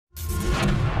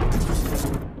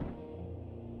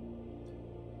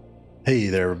Hey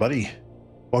there everybody,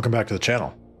 welcome back to the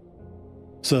channel.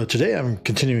 So today I'm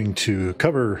continuing to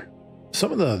cover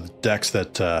some of the decks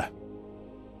that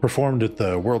performed at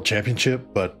the World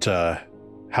Championship, but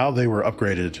how they were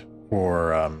upgraded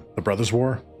for the Brothers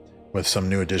War with some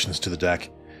new additions to the deck.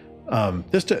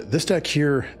 This deck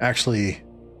here actually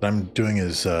that I'm doing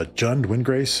is Jund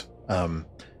Windgrace.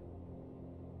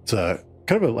 It's a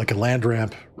kind of like a land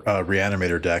ramp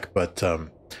reanimator deck, but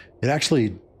it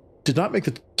actually did not make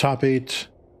the top 8,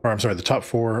 or I'm sorry, the top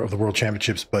 4 of the World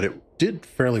Championships, but it did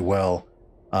fairly well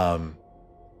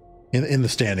in the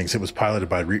standings. It was piloted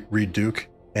by Reed Duke,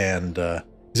 and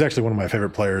he's actually one of my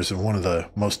favorite players and one of the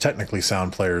most technically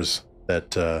sound players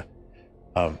that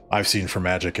I've seen for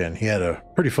Magic, and he had a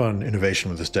pretty fun innovation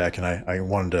with this deck, and I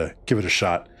wanted to give it a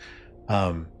shot.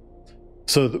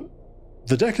 So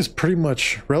the deck is pretty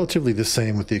much relatively the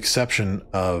same, with the exception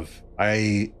of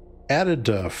I added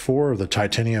 4 of the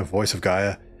Titania Voice of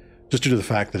Gaea, just due to the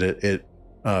fact that it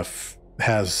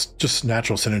has just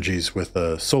natural synergies with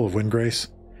Soul of Windgrace,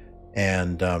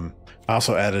 and I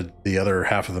also added the other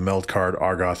half of the meld card,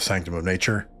 Argoth, Sanctum of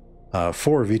Nature,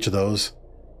 4 of each of those,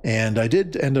 and I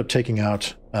did end up taking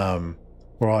out,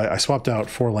 I swapped out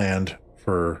 4 land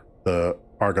for the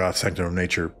Argoth, Sanctum of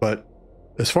Nature, but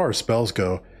as far as spells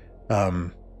go,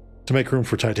 to make room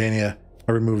for Titania,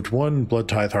 I removed 1 Blood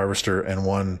Tithe Harvester and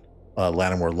 1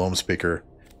 Llanowar Loam Speaker,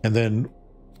 and then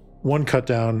 1 cut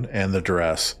down and the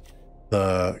duress.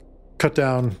 The cut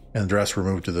down and duress were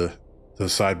moved to the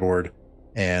sideboard,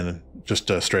 and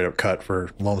just a straight up cut for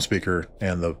Loam Speaker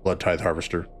and the Blood Tithe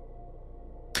Harvester.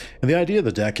 And the idea of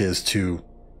the deck is to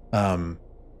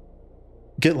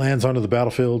get lands onto the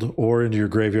battlefield or into your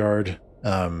graveyard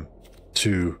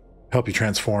to help you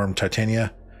transform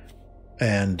Titania,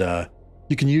 and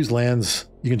you can use lands,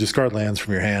 you can discard lands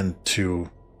from your hand to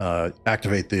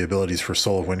activate the abilities for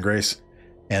Soul of Windgrace,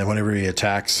 and whenever he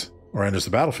attacks or enters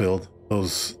the battlefield,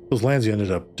 those lands you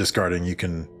ended up discarding, you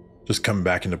can just come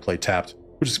back into play tapped,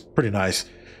 which is pretty nice,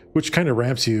 which kind of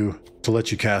ramps you to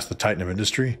let you cast the Titan of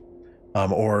Industry,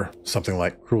 or something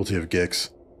like Cruelty of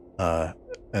Gix,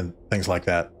 and things like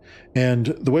that. And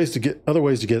the other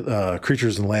ways to get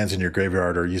creatures and lands in your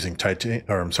graveyard are using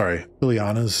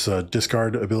Liliana's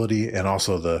discard ability, and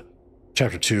also the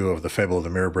Chapter 2 of the Fable of the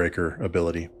Mirror Breaker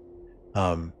ability.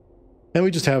 And we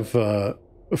just have a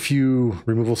few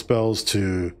removal spells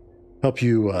to help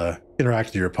you interact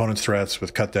with your opponent's threats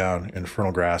with Cut Down,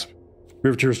 Infernal Grasp,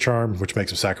 Riveteer's Charm, which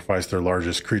makes them sacrifice their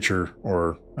largest creature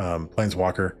or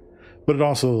planeswalker, but it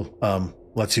also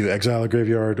lets you exile a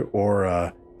graveyard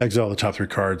or exile the top 3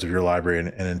 cards of your library,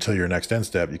 and until your next end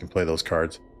step, you can play those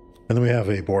cards. And then we have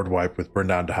a board wipe with Burn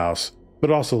Down to House, but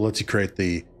it also lets you create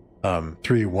the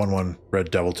 3 1/1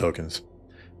 red devil tokens.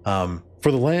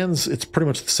 For the lands, it's pretty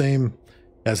much the same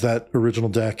as that original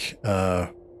deck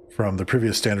from the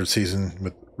previous standard season,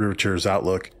 with Riveteer's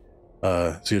Outlook,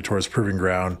 Zeotor's Proving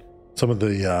Ground, some of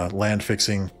the land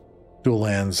fixing, dual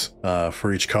lands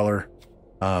for each color.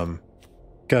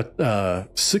 Got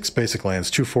 6 basic lands,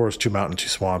 2 forests, 2 mountain, 2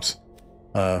 swamps.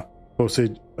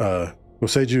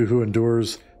 Boseiju Who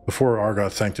Endures, before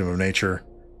Argoth, Sanctum of Nature,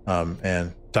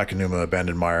 and Takenuma,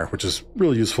 Abandoned Mire, which is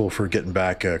really useful for getting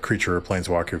back a creature or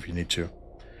planeswalker if you need to.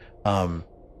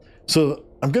 So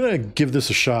I'm going to give this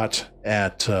a shot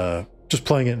at just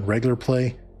playing it in regular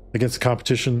play against the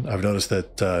competition. I've noticed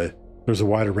that there's a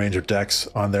wider range of decks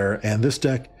on there, and this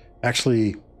deck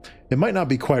actually, it might not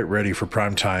be quite ready for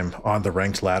prime time on the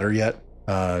ranked ladder yet,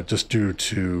 just due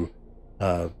to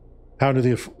how new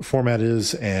the format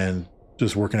is and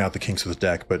just working out the kinks with the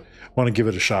deck, but want to give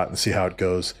it a shot and see how it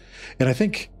goes. And I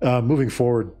think moving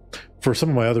forward, for some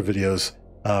of my other videos,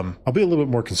 I'll be a little bit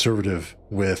more conservative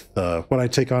with what I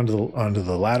take onto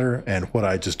the ladder and what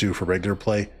I just do for regular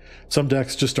play. Some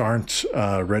decks just aren't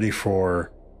ready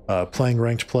for playing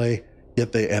ranked play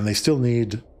yet, they still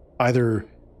need either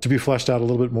to be fleshed out a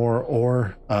little bit more,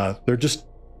 or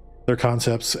their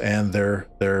concepts and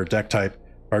their deck type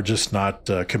are just not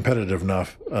competitive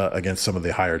enough against some of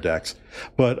the higher decks.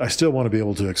 But I still want to be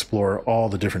able to explore all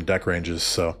the different deck ranges.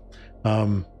 So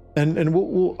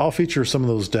I'll feature some of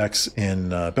those decks in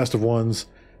best of ones,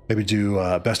 maybe do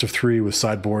best of 3 with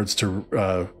sideboards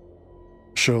to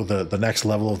show the next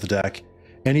level of the deck,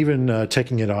 and even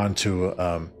taking it on to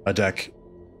a deck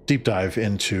deep dive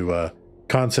into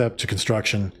concept to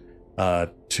construction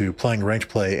to playing ranked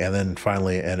play, and then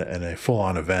finally in a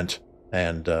full-on event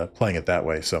and playing it that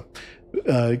way. So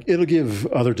it'll give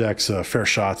other decks fair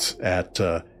shots at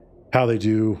how they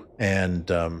do,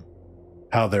 and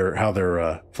how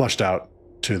they're fleshed out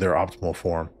to their optimal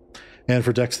form. And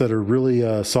for decks that are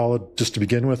really solid just to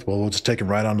begin with, well, we'll just take them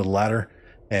right onto the ladder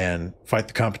and fight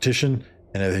the competition.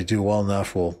 And if they do well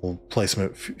enough, we'll play some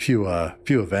few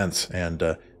events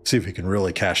and see if we can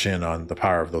really cash in on the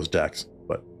power of those decks.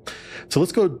 But so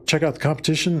let's go check out the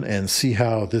competition and see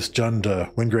how this Jund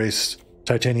Windgrace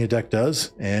Titania deck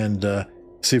does, and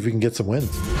see if we can get some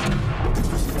wins.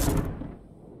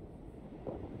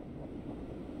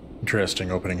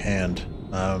 Interesting opening hand.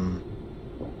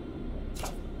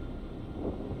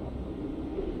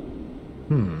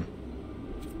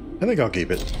 I think I'll keep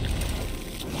it.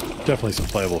 Definitely some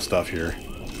playable stuff here.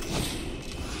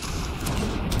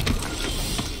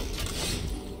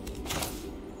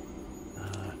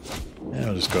 And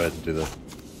I'll just go ahead and do the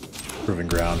Proving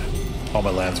Ground. All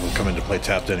my lands will come into play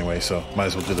tapped anyway, so might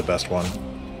as well do the best one.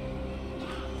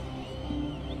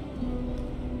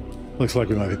 Looks like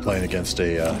we might be playing against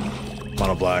a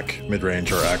mono black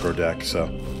mid-range or aggro deck, so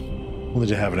we'll need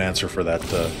to have an answer for that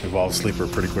Evolved Sleeper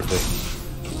pretty quickly.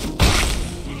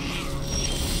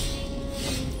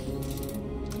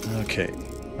 Okay,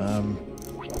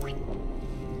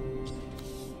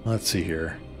 let's see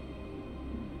here.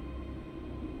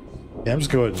 Yeah, I'm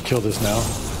just going to go ahead and kill this now.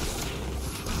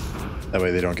 That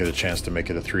way they don't get a chance to make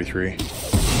it a 3-3.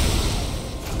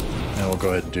 And we'll go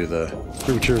ahead and do the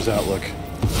Prematures Outlook. And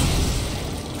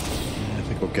I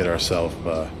think we'll get ourselves,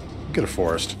 get a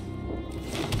forest.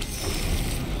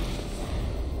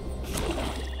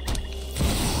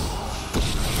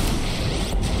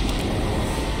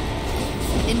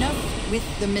 Enough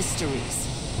with the mysteries.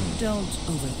 Don't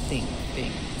overthink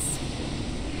things.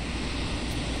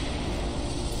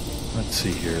 Let's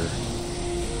see here.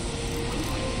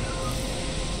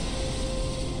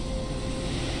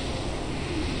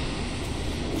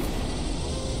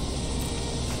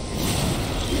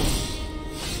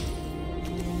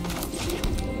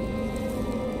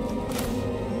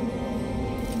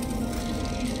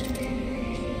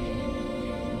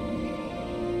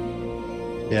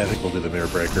 Yeah, I think we'll do the Mirror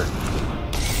Breaker.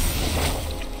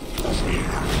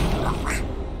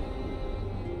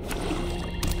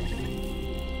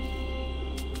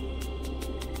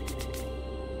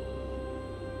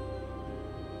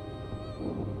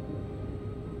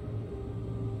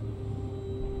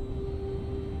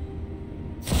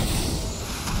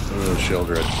 Ooh, Shield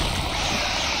Grid.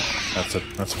 That's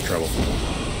some trouble.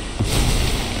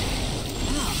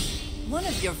 One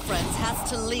of your friends has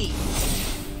to leave.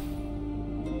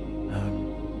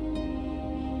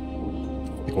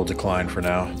 I think we'll decline for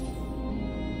now.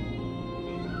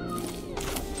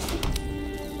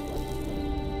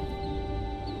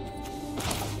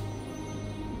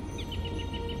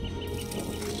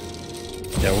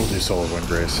 Yeah, we'll do Solar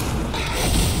Windgrace.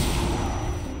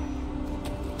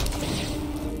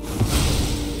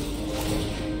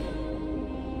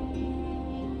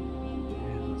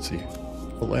 Let's see.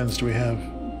 What lands do we have?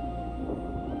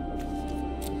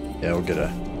 Yeah, we'll get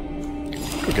a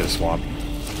swamp.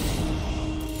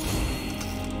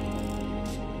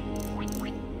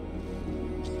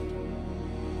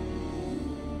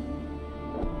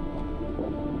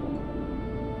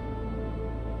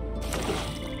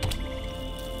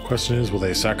 Question is, will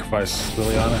they sacrifice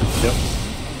Liliana? Yep.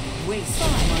 Waste my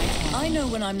time. I know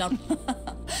when I'm not.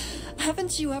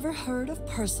 Haven't you ever heard of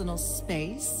personal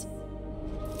space?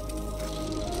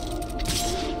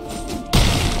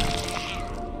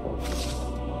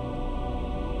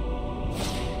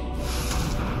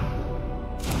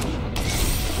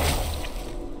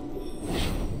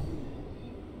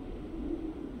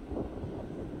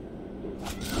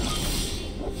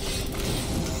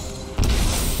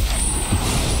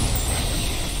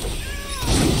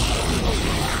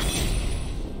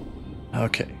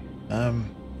 Okay.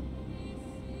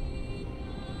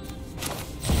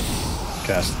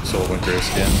 Cast Soul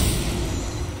Windgrace again.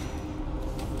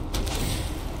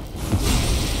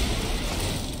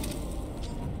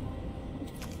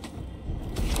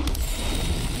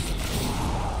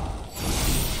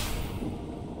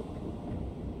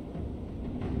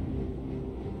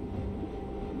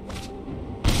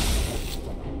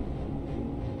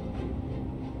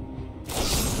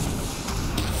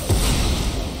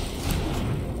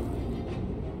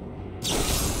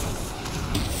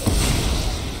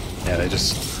 Yeah, they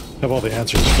just have all the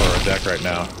answers for our deck right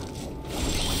now.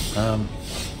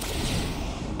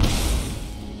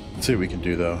 Let's see what we can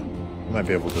do, though. We might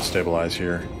be able to stabilize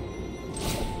here.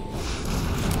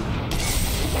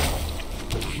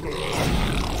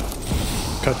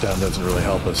 Cut down doesn't really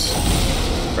help us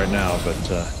right now, but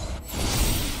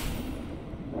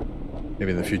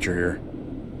maybe in the future here.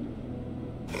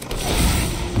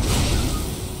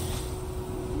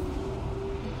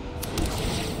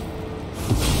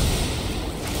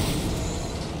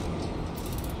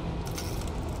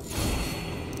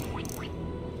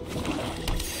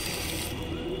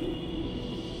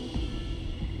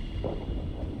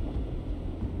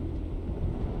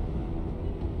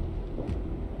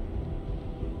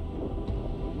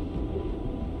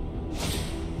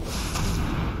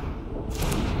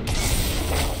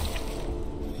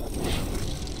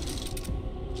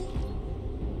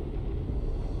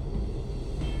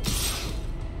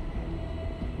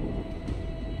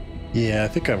 Yeah, I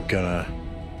think I'm gonna...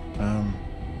 I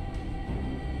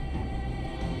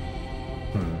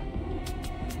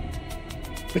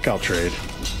think I'll trade.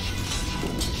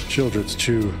 Childred's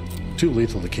too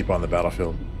lethal to keep on the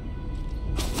battlefield.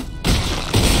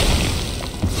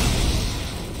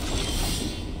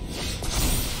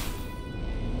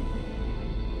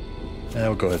 Yeah,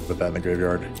 we'll go ahead and put that in the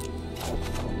graveyard.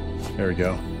 There we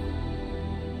go.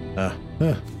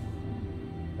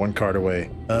 One card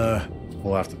away.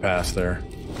 We'll have to pass there.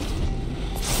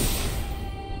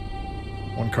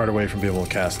 One card away from being able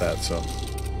to cast that, so...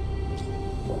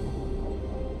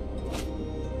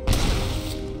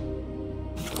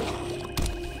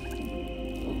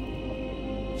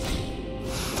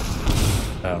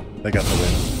 Oh, they got the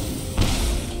win.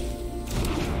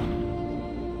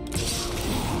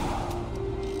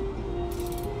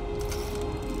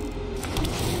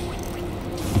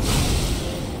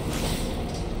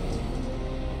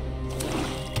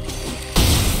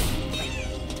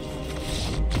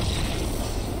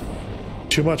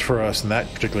 Too much for us in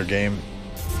that particular game.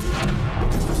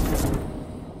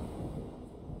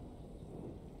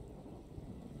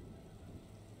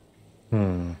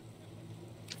 I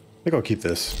think I'll keep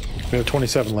this. We have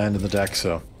 27 land in the deck,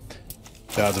 so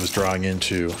the odds of us drawing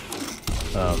into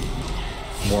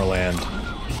more land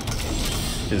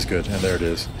is good, and there it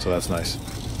is. So that's nice.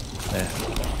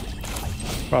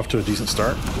 We're off to a decent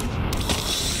start. Let's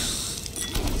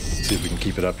see if we can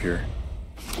keep it up here.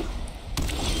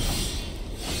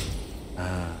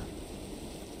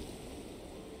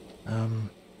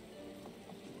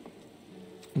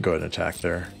 Go ahead and attack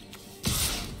there.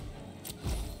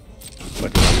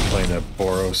 Like we're playing a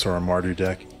Boros or a Mardu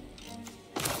deck.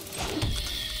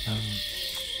 I'm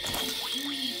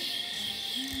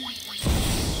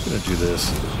gonna do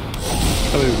this.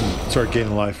 Probably we can start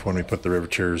gaining life when we put the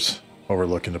Riveters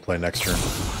Overlook into play next turn.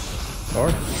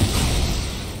 Or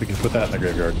we can put that in the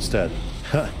graveyard instead.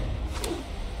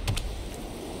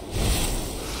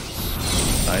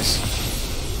 Nice.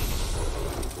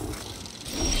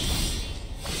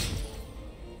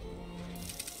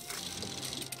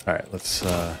 Alright, let's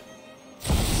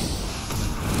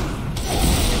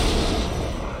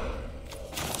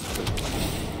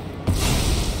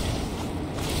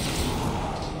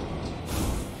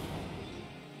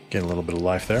get a little bit of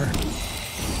life there.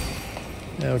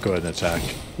 Yeah, we'll go ahead and attack.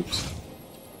 Oops.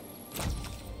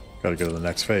 Gotta go to the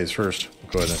next phase first.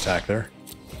 We'll go ahead and attack there.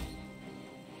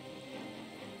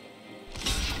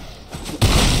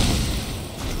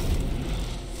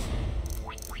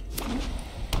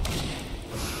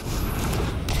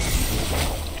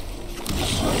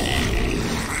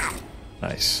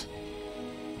 Nice.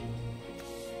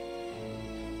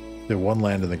 The one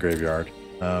land in the graveyard.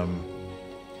 Let's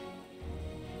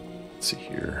see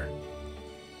here.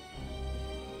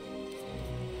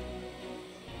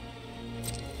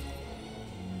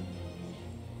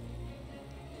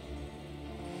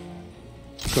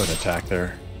 Go ahead and attack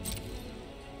there.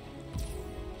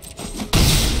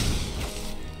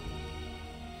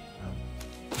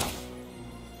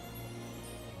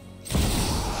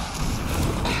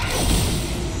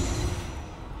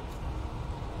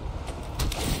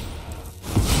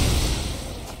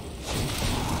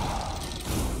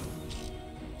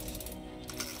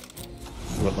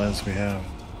 What lands we have?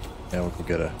 Yeah, we'll go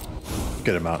get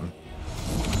a mountain.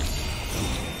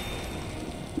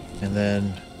 And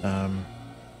then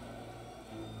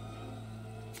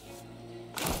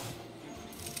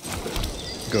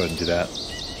go ahead and do that.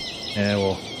 And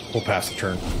we'll pass the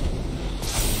turn.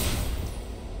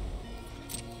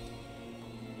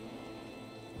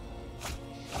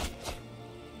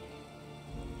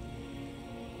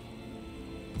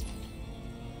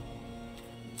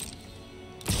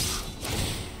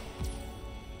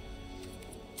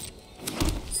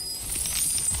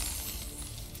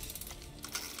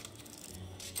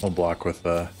 We'll block with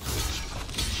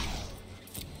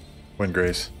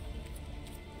Windgrace.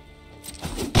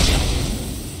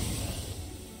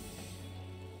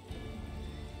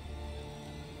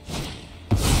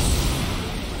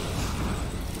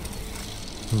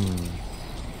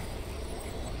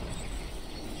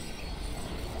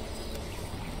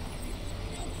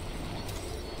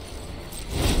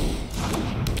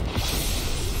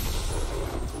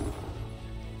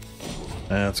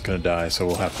 It's gonna die, so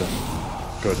we'll have to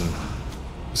go ahead and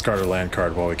discard our land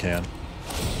card while we can.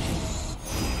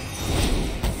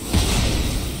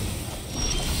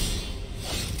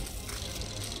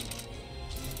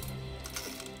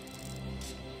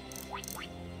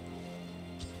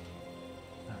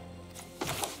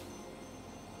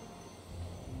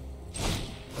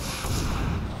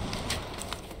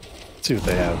 Let's see what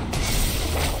they have.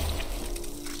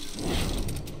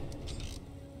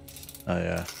 Oh,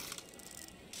 yeah.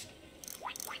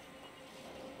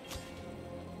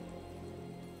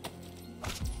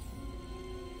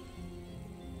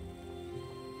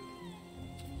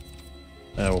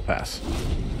 We'll pass.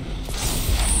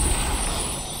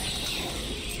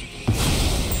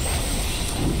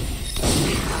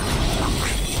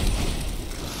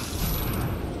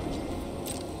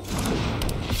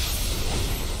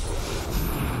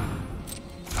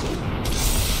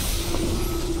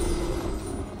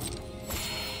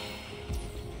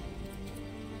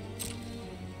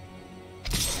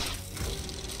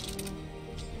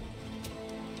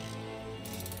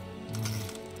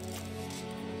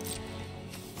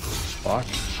 Block.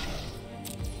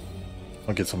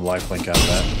 I'll get some lifelink out of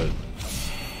that, but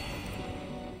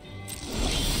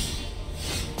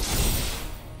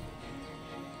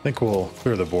I think we'll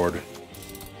clear the board.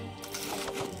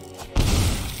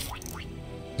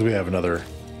 Because we have another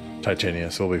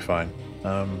Titania, so we'll be fine.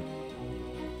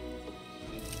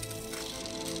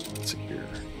 Let's see here.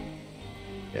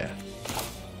 Yeah.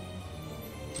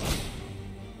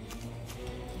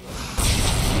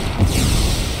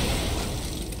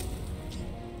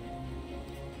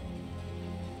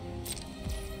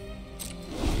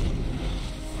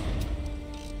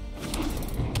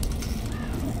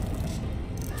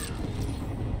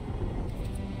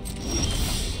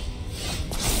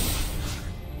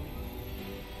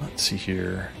 Let's see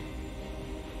here.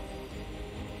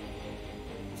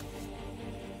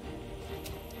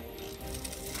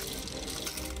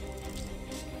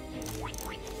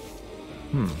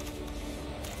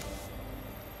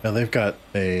 Now they've got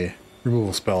a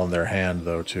removal spell in their hand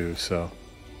though too, so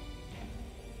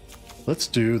let's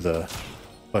do the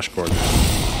Flesh Gorge.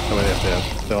 That way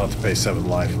they'll have to pay 7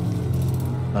 life.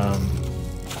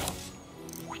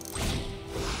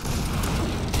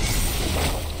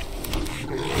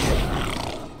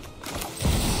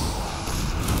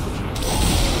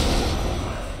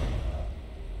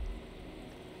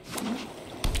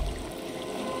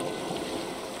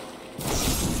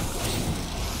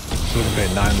 So we can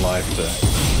pay 9 life to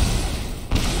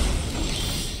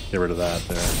get rid of that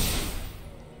there.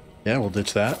 Yeah, we'll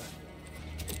ditch that.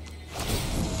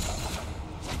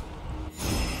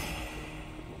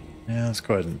 Yeah, let's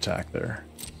go ahead and attack there.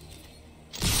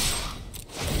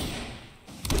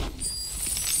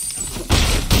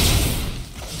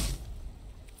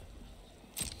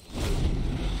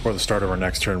 Before the start of our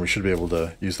next turn, we should be able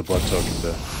to use the blood token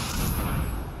to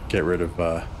get rid of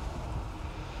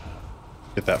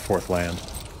get that 4th land.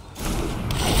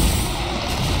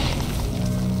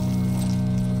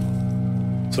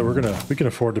 So we can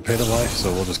afford to pay the life,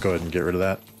 so we'll just go ahead and get rid of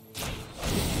that.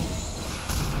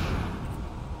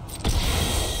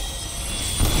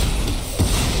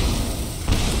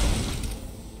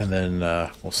 And then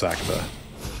we'll sack the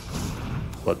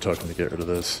blood token to get rid of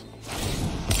this.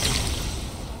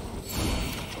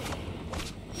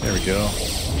 There we go.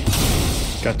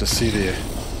 Got to see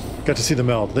the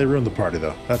meld. They ruined the party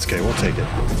though. That's okay, we'll take it.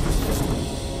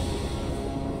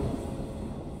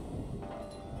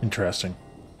 Interesting.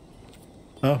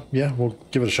 Oh, yeah, we'll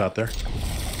give it a shot there.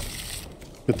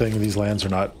 Good thing these lands are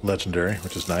not legendary,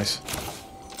 which is nice.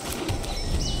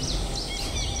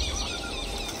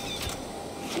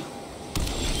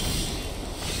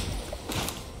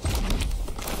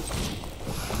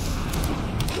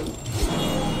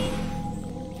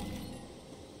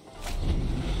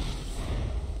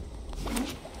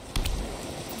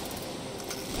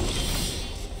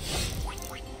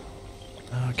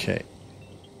 Okay.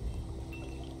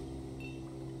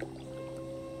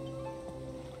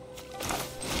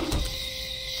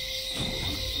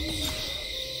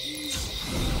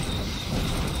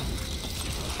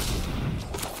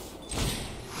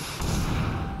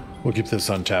 We'll keep this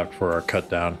untapped for our cut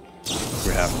down if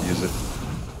we have to use it.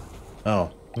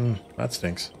 Oh, that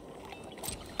stinks.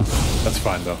 That's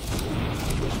fine though.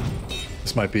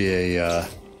 This might be a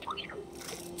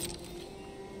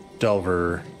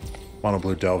Delver, mono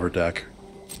blue Delver deck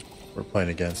we're playing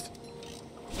against.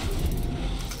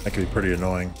 That could be pretty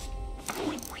annoying.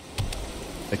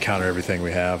 They counter everything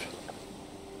we have.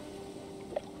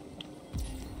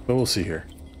 But we'll see here.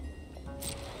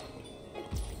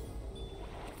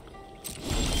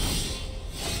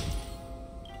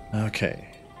 Okay.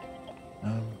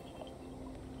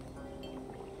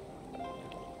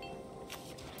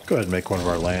 Go ahead and make one of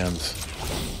our lands.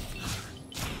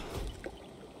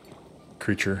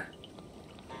 Creature.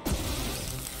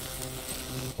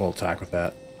 We'll attack with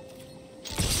that.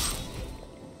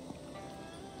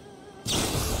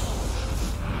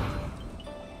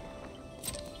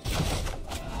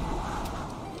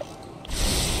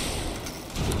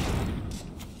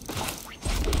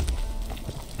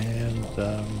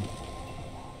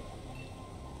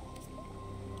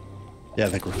 yeah, I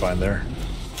think we're fine there.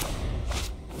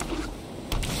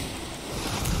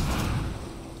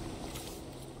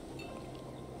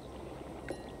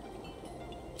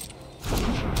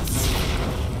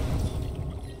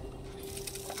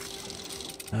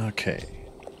 Okay.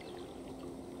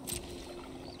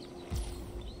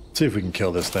 Let's see if we can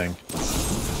kill this thing.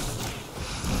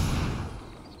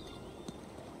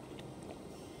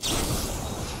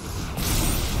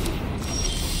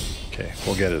 Okay,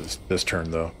 we'll get it this turn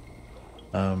though.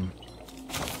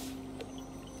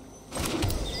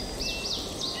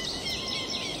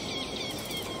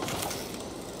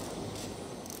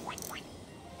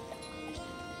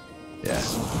 Yeah.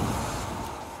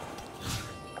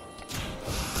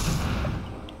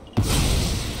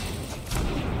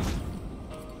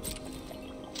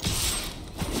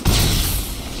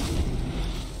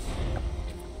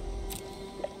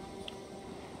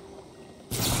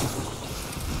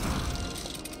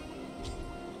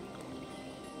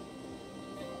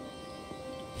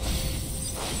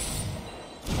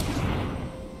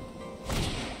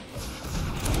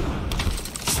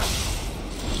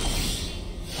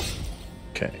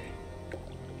 Okay.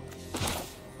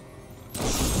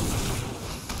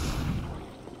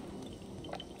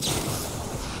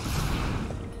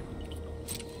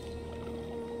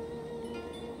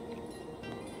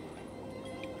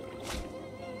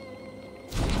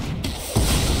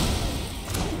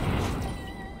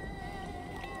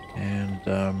 And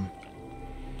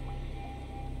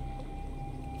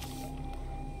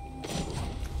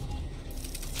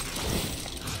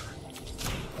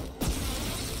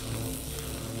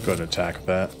go ahead and attack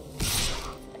that.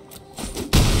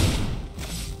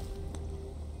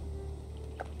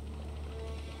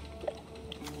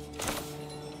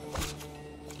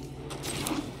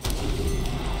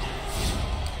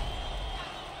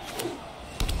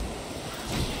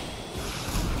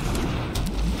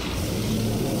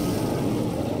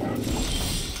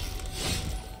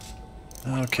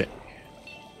 Okay.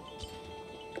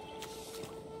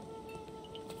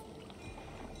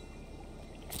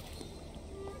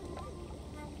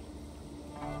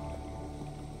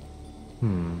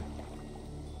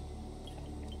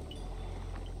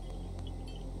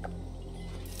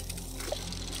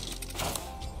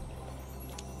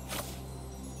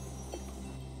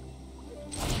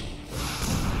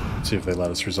 See if they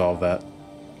let us resolve that.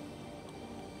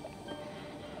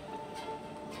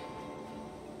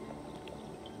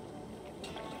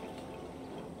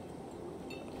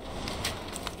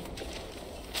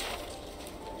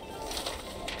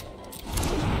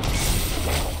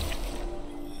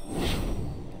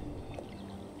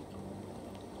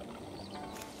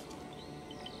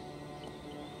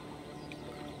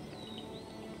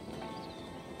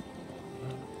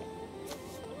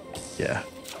 Yeah,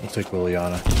 we'll take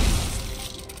Liliana.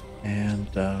 And,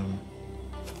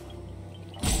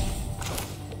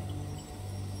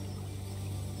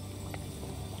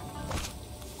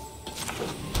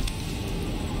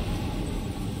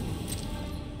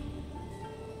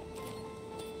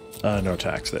 no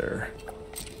attacks there.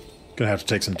 Gonna have to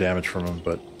take some damage from him,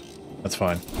 but that's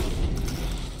fine.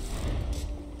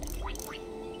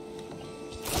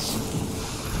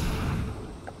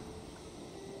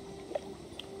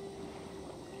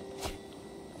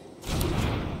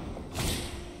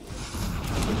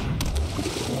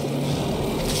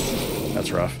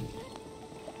 That's rough.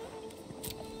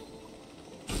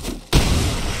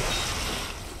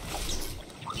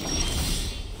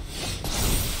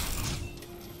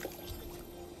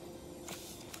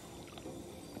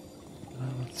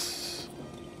 Oops.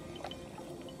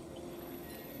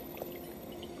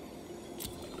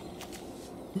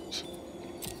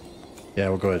 Yeah,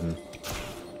 we'll go ahead and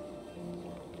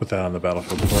put that on the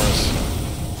battlefield for us.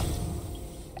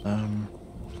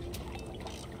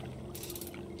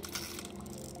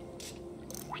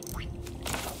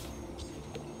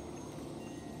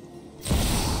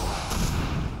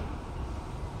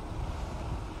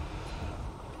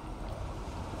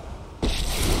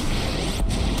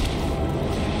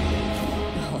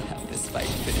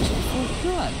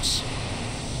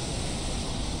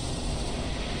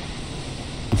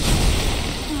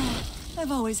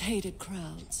 I've always hated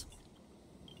crowds.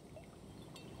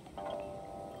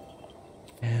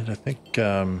 And I think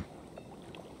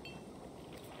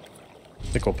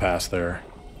we'll pass there.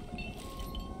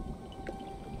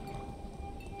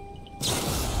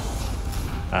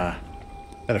 I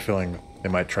had a feeling they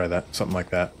might try that, something like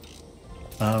that.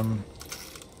 Yeah,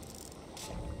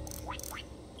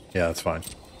 that's fine.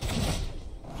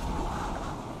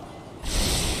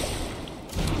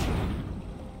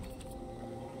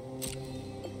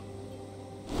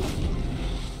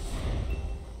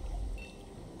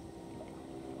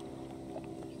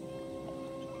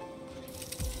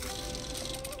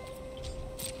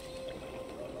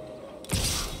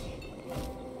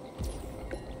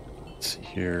 Let's see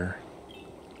here.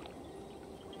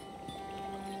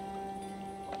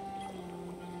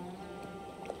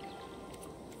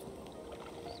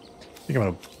 I think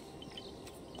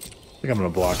I'm gonna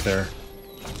block there.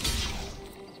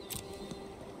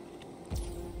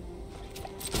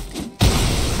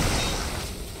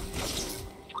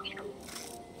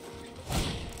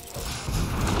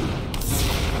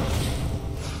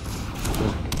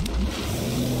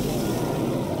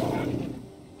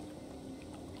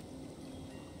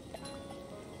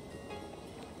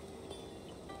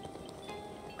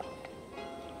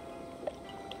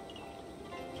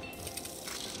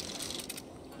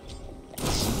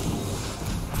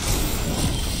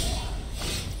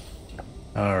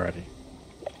 Alrighty.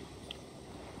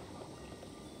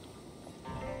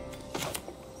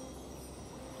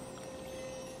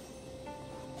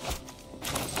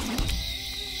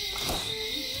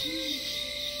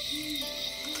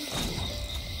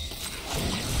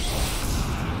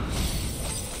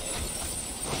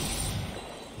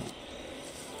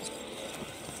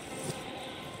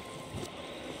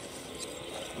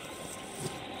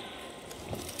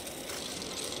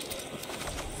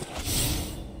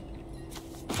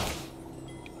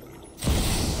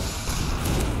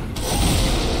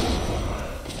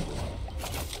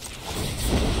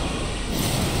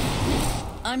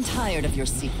 I'm tired of your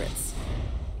secrets.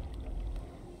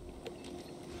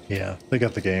 Yeah, they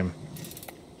got the game.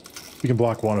 We can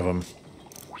block one of them.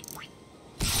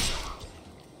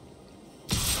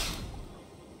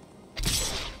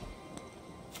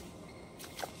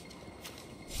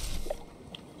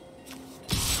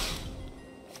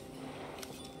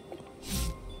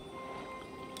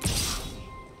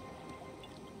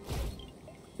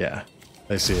 Yeah,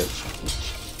 they see it.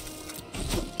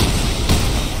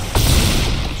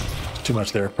 Too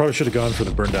much there. Probably should have gone for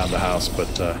the burn down the house, but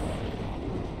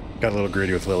got a little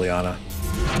greedy with Liliana.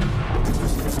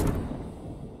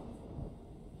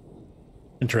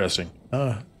 Interesting.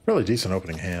 Fairly decent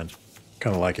opening hand.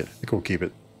 Kind of like it. I think we'll keep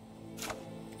it.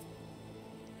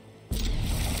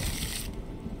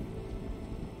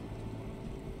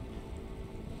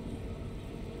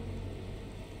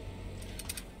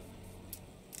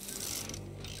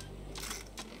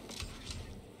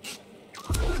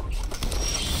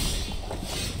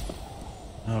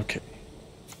 Okay.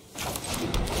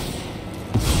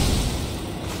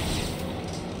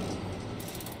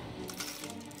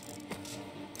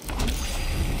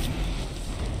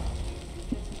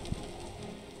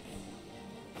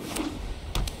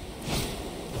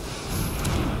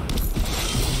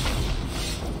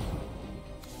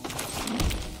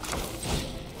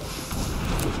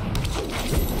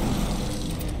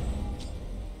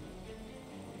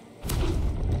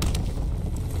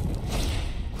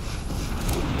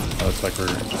 Looks like we're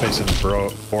facing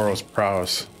Boros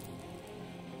Prowess.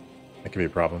 That could be a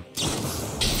problem.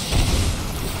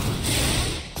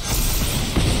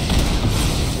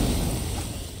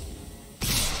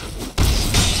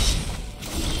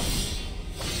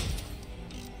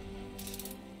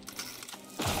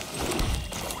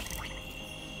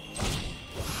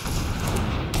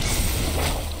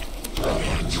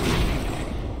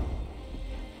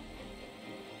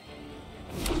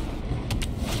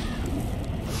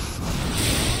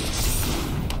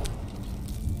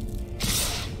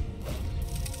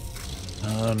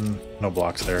 No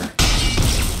blocks there.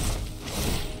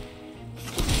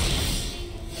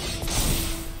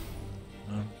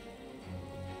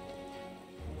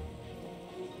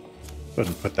 Go ahead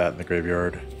and put that in the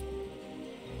graveyard.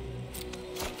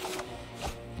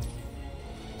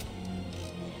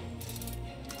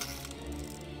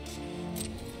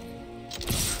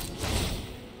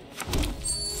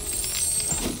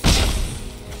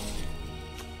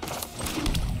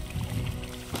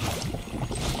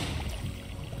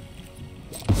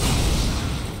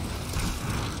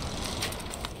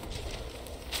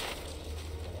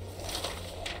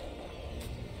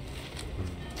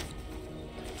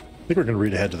 I think we're going to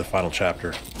read ahead to the final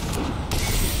chapter.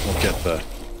 We'll get the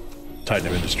Titan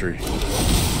of Industry.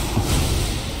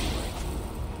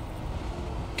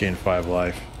 Gain 5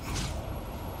 life.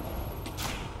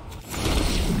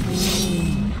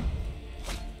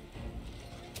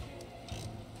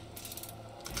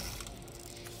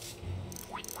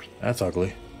 That's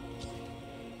ugly.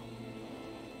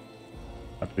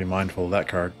 Have to be mindful of that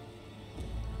card.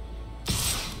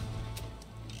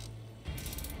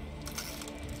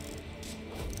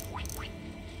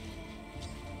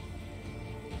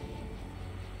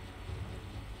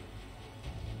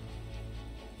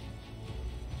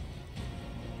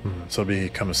 So it'll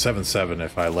become a 7/7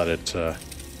 if I let it,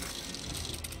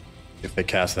 if they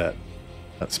cast that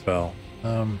spell.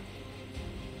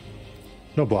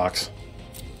 No blocks.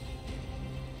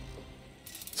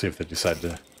 See if they decide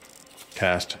to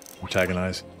cast,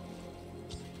 antagonize.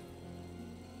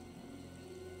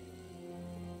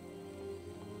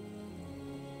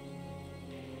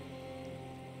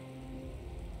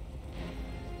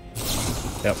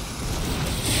 Yep.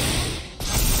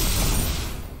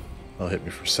 They'll hit me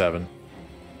for 7.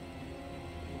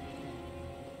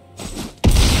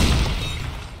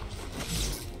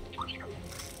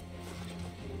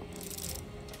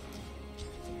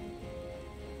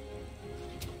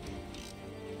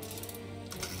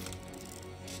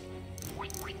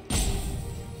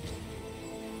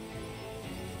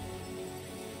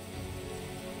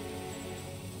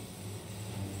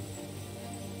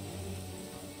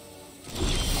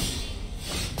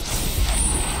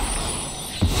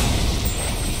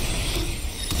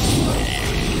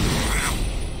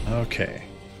 Okay.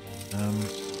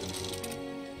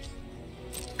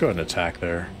 Go ahead and attack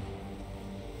there.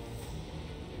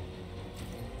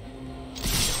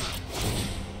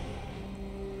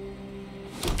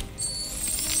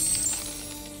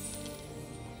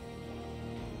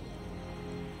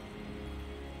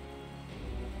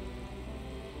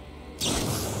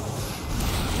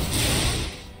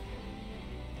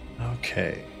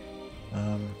 Okay.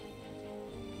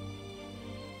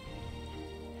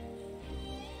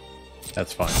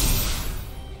 That's fine.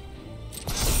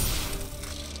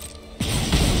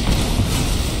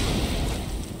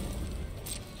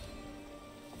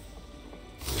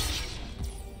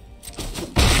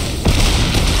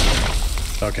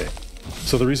 Okay,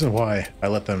 so the reason why I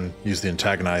let them use the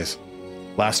antagonize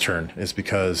last turn is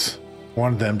because I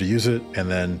wanted them to use it and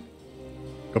then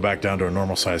go back down to a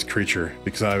normal sized creature,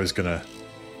 because I've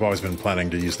always been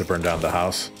planning to use the burn down the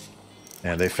house,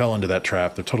 and they fell into that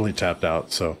trap. They're totally tapped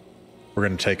out, so we're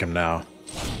going to take them now.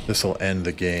 This will end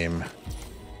the game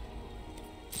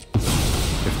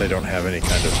if they don't have any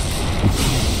kind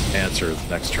of answer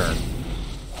next turn.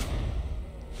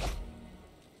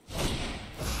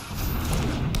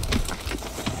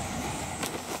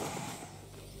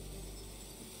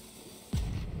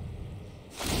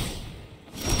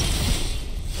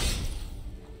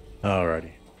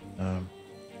 Alrighty.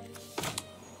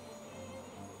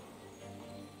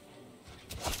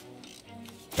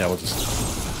 Yeah, we'll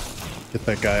just get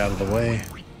that guy out of the way.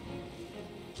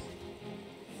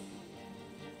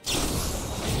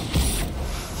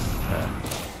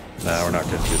 Nah, we're not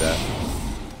going to do that.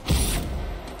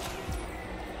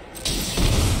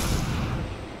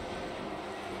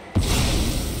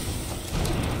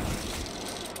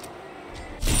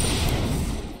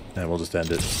 And we'll just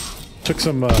end it. Took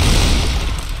some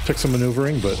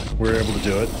maneuvering, but we were able to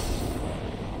do it.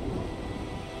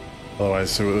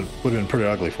 Otherwise, it would have been pretty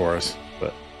ugly for us,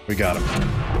 but we got him.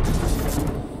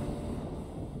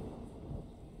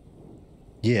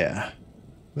 Yeah,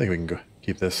 I think we can go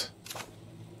keep this.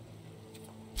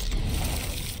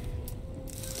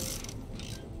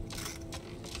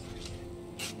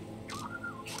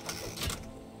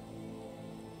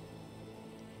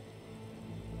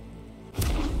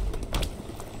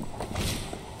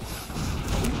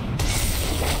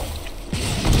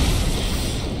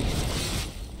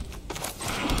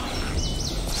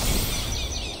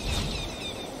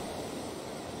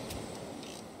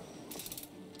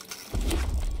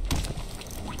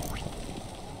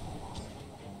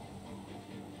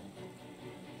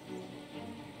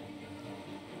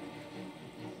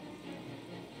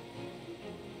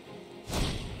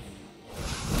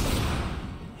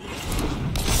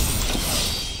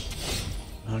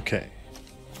 Okay.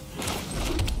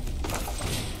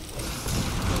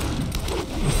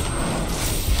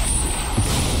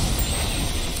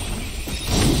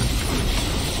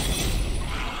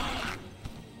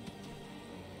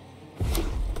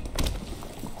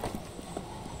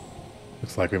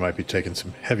 Looks like we might be taking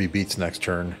some heavy beats next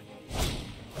turn.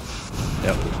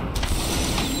 Yep.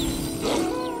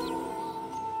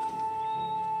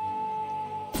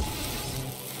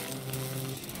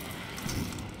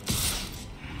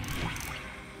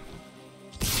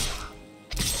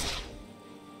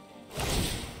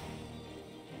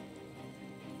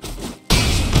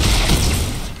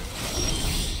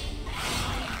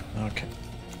 Okay.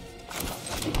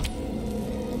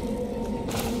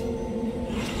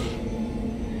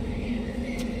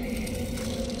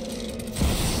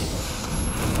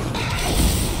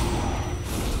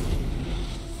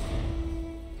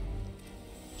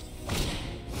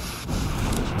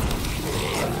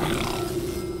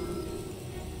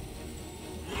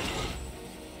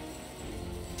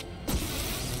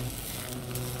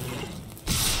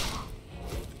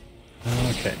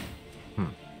 Okay.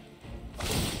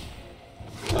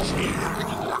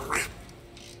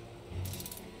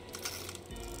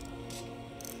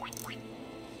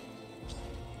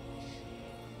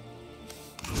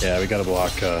 Yeah, we gotta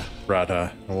block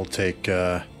Radha, and we'll take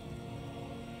 8.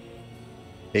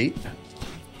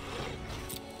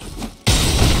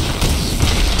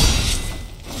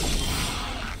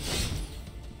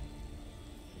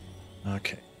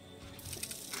 Okay.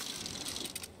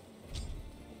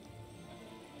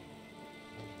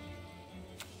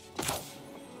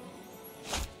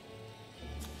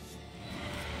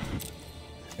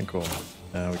 I think we'll,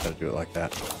 we gotta do it like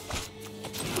that.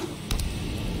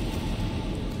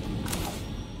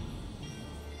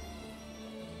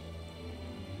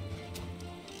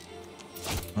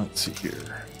 Let's see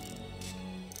here.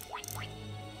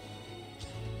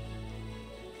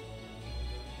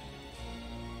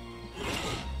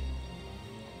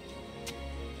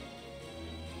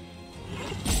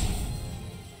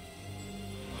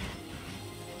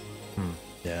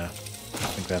 Yeah, I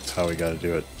think that's how we got to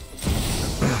do it.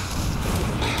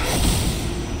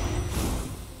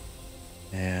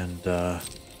 And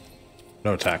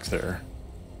no attacks there.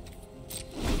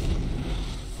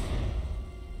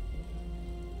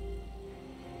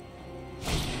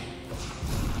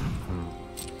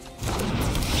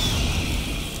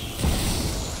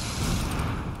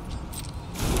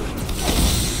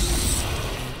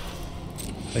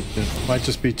 I think it might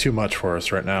just be too much for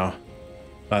us right now.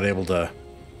 Not able to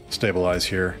stabilize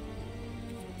here.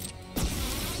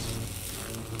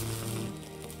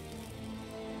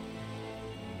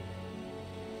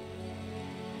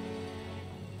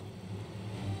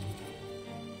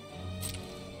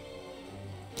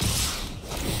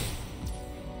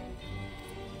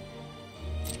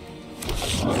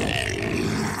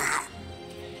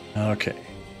 Okay.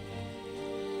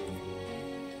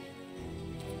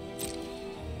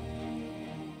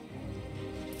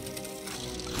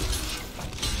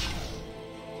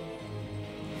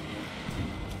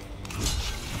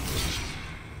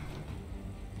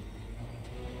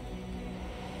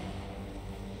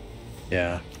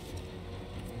 Yeah.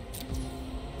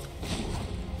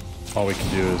 All we can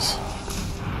do is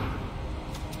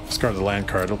discard the land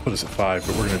card. It'll put us at 5,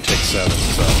 but we're going to take 7,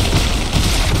 so...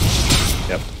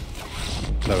 Yep.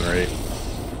 7 or 8.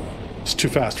 It's too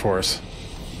fast for us.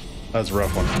 That's a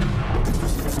rough one.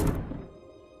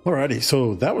 Alrighty,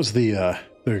 so that was the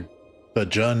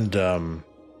Jund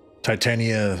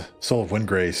Titania Soul of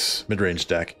Windgrace mid-range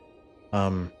deck.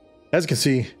 As you can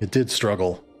see, it did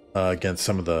struggle against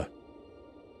some of the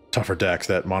tougher decks.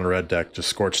 That mono red deck just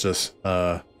scorched us.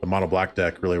 The mono black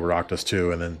deck really rocked us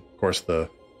too, and then of course the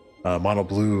mono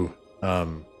blue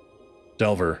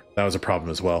Delver, that was a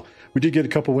problem as well. We did get a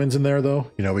couple wins in there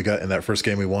though. You know, we got in that first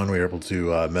game we won, we were able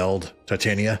to meld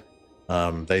Titania.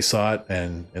 They saw it,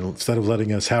 and instead of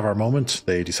letting us have our moment,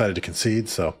 they decided to concede,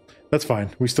 so that's fine.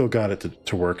 We still got it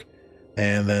to work.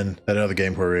 And then that other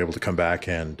game where we were able to come back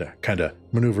and kind of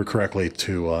maneuver correctly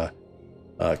to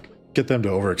get them to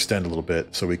overextend a little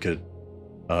bit, so we could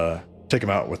take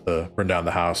them out with the burn down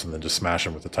the house and then just smash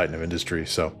them with the Titan of Industry.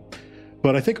 So,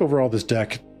 but I think overall this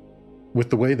deck, with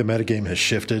the way the metagame has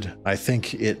shifted, I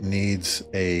think it needs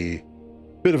a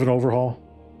bit of an overhaul.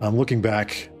 Looking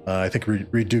back, I think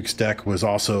Reed Duke's deck was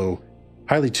also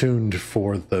highly tuned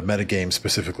for the metagame,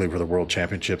 specifically for the World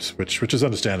Championships, which is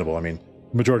understandable. I mean,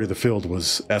 the majority of the field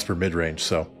was Esper midrange,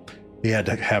 so he had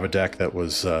to have a deck that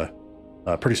was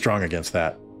pretty strong against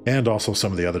that, and also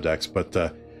some of the other decks. But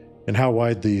and how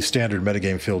wide the standard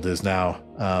metagame field is now,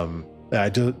 I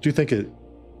do think it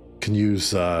can use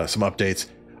some updates.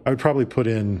 I would probably put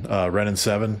in Ren and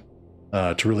 7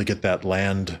 to really get that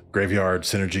land graveyard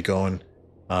synergy going.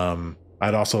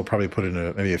 I'd also probably put in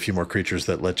maybe a few more creatures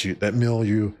that mill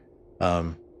you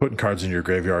putting cards in your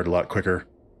graveyard a lot quicker.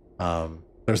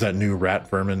 There's that new rat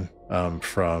vermin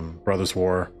from Brothers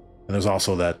War, and there's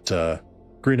also that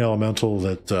green elemental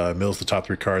that mills the top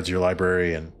 3 cards of your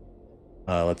library and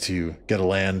lets you get a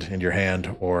land in your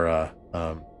hand, or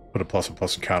put a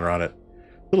 +1/+1 counter on it.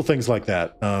 Little things like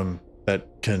that that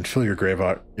can fill your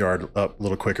graveyard up a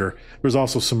little quicker. There's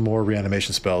also some more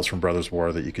reanimation spells from Brothers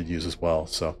War that you could use as well.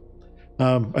 So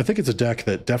I think it's a deck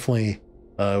that definitely,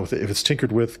 if it's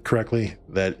tinkered with correctly,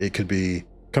 that it could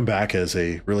come back as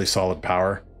a really solid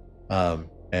power,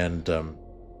 and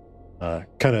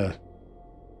kind of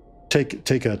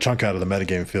take a chunk out of the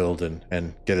metagame field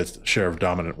and get its share of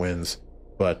dominant wins.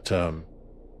 But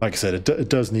like I said, it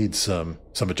does need some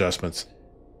adjustments.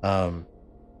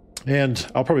 And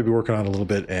I'll probably be working on it a little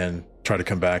bit and try to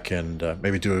come back and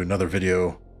maybe do another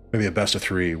video, maybe a best of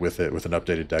 3 with it, with an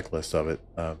updated deck list of it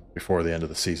before the end of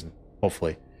the season,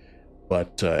 hopefully.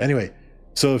 But anyway,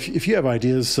 so if you have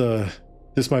ideas,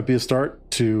 this might be a start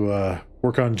to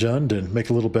work on Jund and make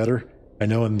it a little better. I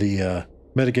know in the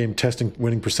metagame testing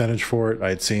winning percentage for it, I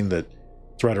had seen that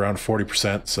It's right around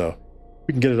 40%, so if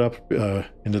we can get it up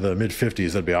into the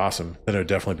mid-50s, that'd be awesome. Then it would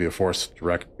definitely be a force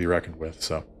to be reckoned with.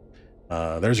 So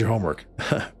there's your homework.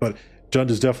 But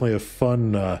Jund is definitely a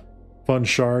fun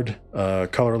shard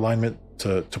color alignment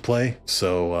to play.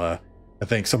 So I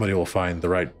think somebody will find the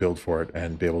right build for it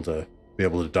and be able to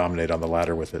dominate on the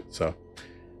ladder with it. So,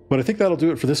 but I think that'll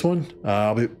do it for this one.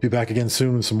 I'll be back again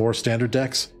soon with some more standard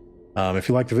decks. If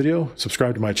you liked the video,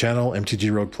 subscribe to my channel,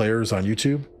 MTG Rogue Players on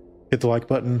YouTube. Hit the like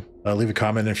button, leave a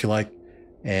comment if you like,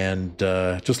 and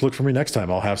just look for me next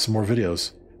time. I'll have some more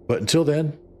videos. But until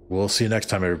then, we'll see you next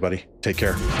time, everybody. Take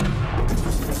care.